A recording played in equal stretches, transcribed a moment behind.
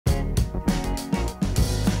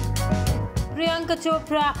Priyanka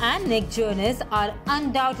Chopra and Nick Jonas are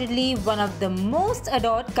undoubtedly one of the most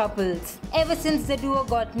adored couples. Ever since the duo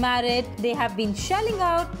got married, they have been shelling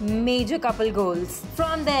out major couple goals.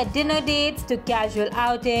 From their dinner dates to casual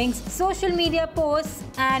outings, social media posts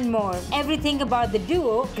and more. Everything about the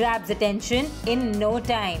duo grabs attention in no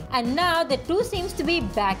time. And now the two seems to be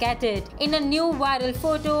back at it. In a new viral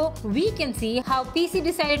photo, we can see how PC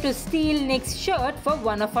decided to steal Nick's shirt for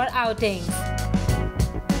one of her outings.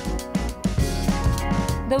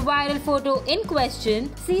 The viral photo in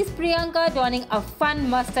question sees Priyanka donning a fun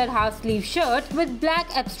mustard half-sleeve shirt with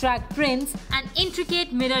black abstract prints and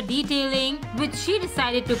intricate mirror detailing, which she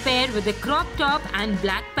decided to pair with a crop top and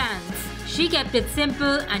black pants. She kept it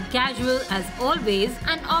simple and casual as always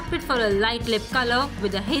and opted for a light lip color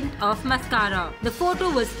with a hint of mascara. The photo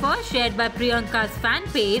was first shared by Priyanka's fan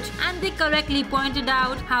page, and they correctly pointed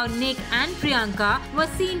out how Nick and Priyanka were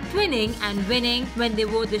seen twinning and winning when they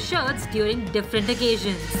wore the shirts during different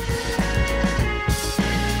occasions.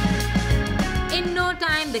 In no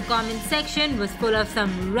time, the comment section was full of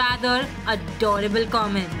some rather adorable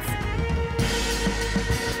comments.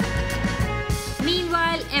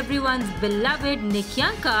 Meanwhile, everyone's beloved Nick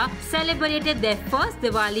celebrated their first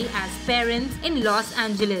Diwali as parents in Los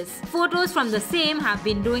Angeles. Photos from the same have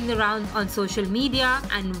been doing the rounds on social media,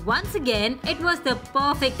 and once again, it was the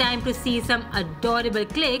perfect time to see some adorable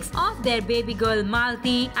clips of their baby girl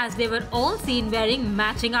Malti as they were all seen wearing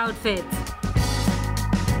matching outfits.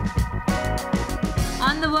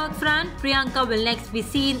 On the work front, Priyanka will next be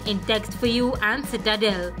seen in Text For You and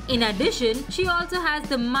Citadel. In addition, she also has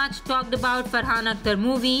the much talked about Farhan Akhtar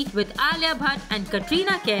movie with Alia Bhatt and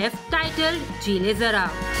Katrina Kaif titled Jeele Zara.